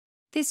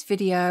This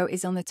video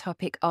is on the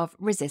topic of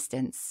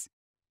resistance.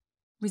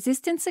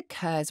 Resistance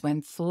occurs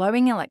when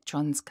flowing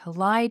electrons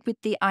collide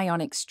with the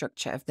ionic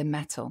structure of the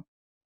metal.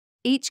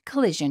 Each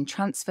collision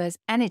transfers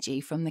energy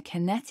from the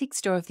kinetic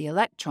store of the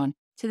electron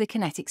to the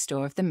kinetic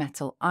store of the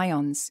metal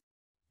ions.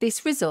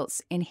 This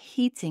results in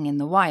heating in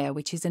the wire,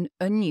 which is an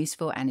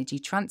unuseful energy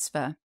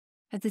transfer.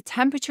 As the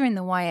temperature in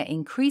the wire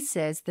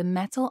increases, the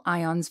metal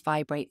ions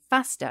vibrate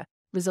faster,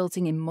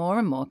 resulting in more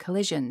and more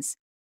collisions,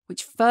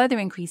 which further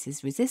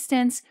increases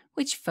resistance,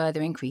 which further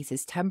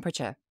increases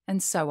temperature,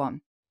 and so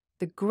on.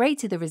 The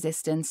greater the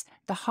resistance,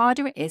 the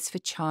harder it is for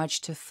charge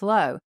to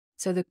flow,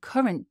 so the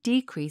current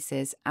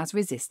decreases as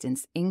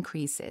resistance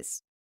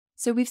increases.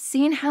 So we've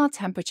seen how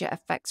temperature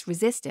affects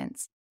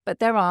resistance, but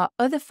there are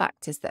other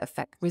factors that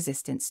affect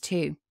resistance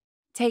too.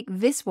 Take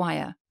this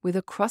wire with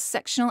a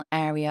cross-sectional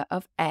area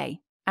of A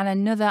and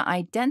another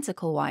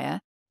identical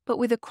wire, but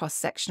with a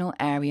cross-sectional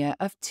area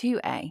of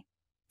 2A.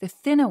 The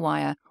thinner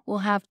wire will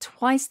have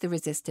twice the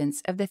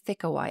resistance of the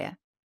thicker wire.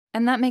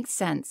 And that makes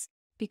sense,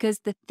 because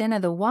the thinner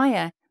the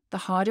wire, the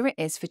harder it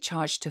is for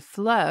charge to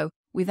flow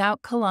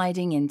without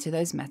colliding into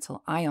those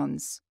metal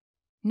ions.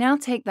 Now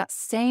take that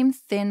same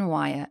thin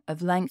wire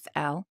of length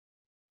L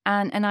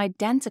and an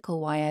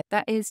identical wire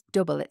that is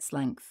double its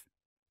length.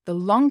 The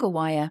longer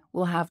wire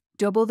will have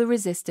double the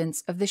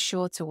resistance of the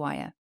shorter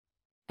wire.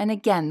 And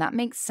again, that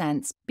makes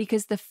sense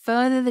because the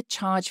further the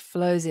charge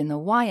flows in the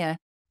wire,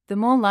 the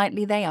more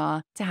likely they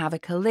are to have a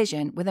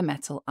collision with a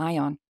metal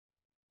ion.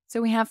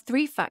 So we have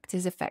three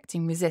factors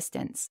affecting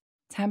resistance: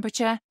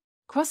 temperature,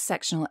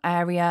 cross-sectional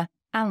area,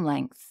 and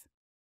length.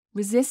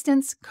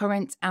 Resistance,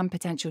 current, and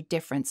potential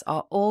difference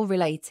are all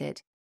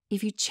related.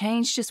 If you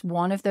change just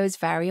one of those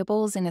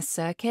variables in a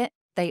circuit,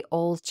 they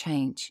all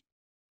change.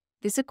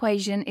 This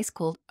equation is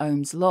called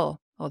Ohm's law,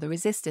 or the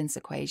resistance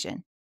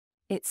equation.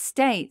 It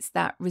states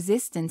that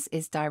resistance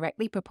is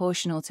directly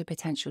proportional to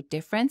potential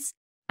difference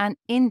and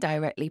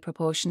indirectly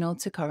proportional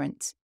to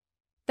current.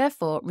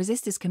 Therefore,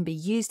 resistors can be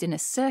used in a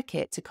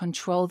circuit to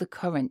control the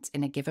current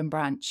in a given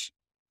branch.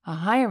 A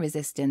higher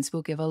resistance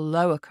will give a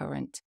lower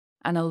current,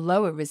 and a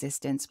lower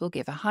resistance will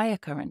give a higher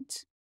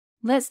current.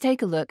 Let's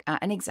take a look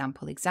at an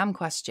example exam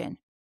question.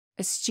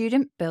 A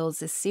student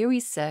builds a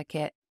series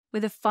circuit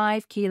with a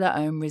 5 kilo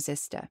ohm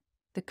resistor.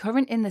 The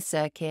current in the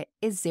circuit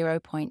is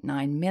 0.9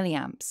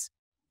 milliamps.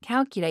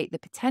 Calculate the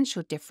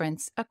potential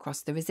difference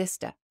across the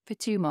resistor for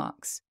 2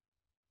 marks.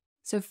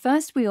 So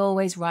first, we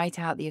always write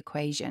out the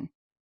equation.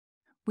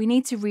 We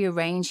need to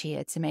rearrange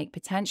here to make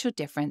potential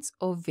difference,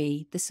 or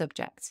V, the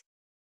subject.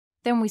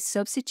 Then we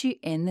substitute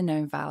in the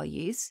known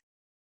values.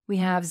 We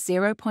have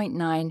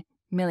 0.9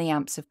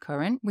 milliamps of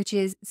current, which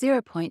is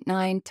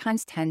 0.9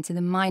 times 10 to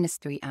the minus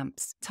 3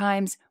 amps,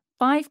 times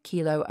 5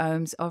 kilo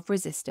ohms of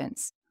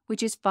resistance,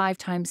 which is 5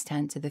 times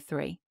 10 to the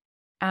 3.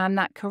 And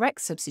that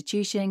correct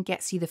substitution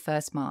gets you the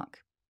first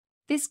mark.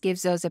 This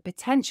gives us a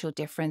potential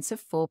difference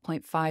of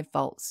 4.5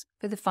 volts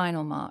for the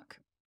final mark.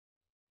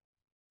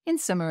 In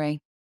summary,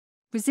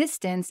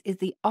 resistance is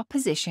the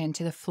opposition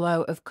to the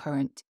flow of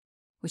current,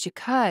 which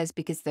occurs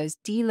because those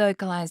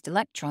delocalized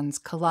electrons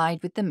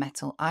collide with the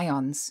metal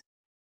ions.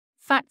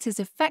 Factors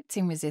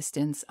affecting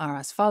resistance are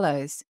as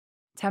follows: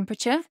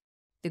 temperature,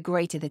 the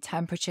greater the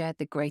temperature,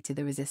 the greater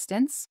the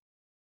resistance;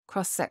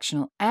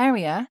 cross-sectional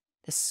area,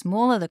 the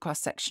smaller the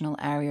cross-sectional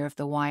area of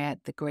the wire,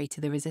 the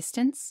greater the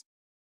resistance;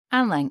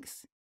 and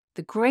length,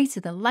 the greater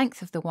the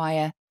length of the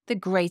wire, the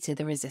greater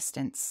the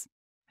resistance.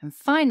 And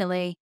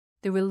finally,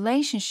 the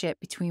relationship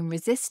between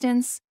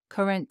resistance,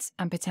 current,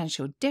 and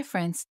potential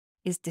difference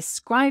is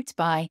described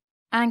by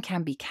and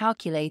can be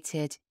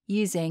calculated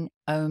using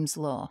Ohm's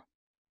law.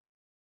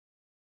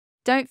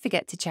 Don't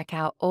forget to check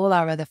out all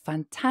our other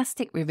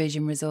fantastic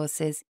revision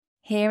resources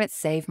here at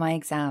Save My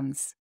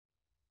Exams.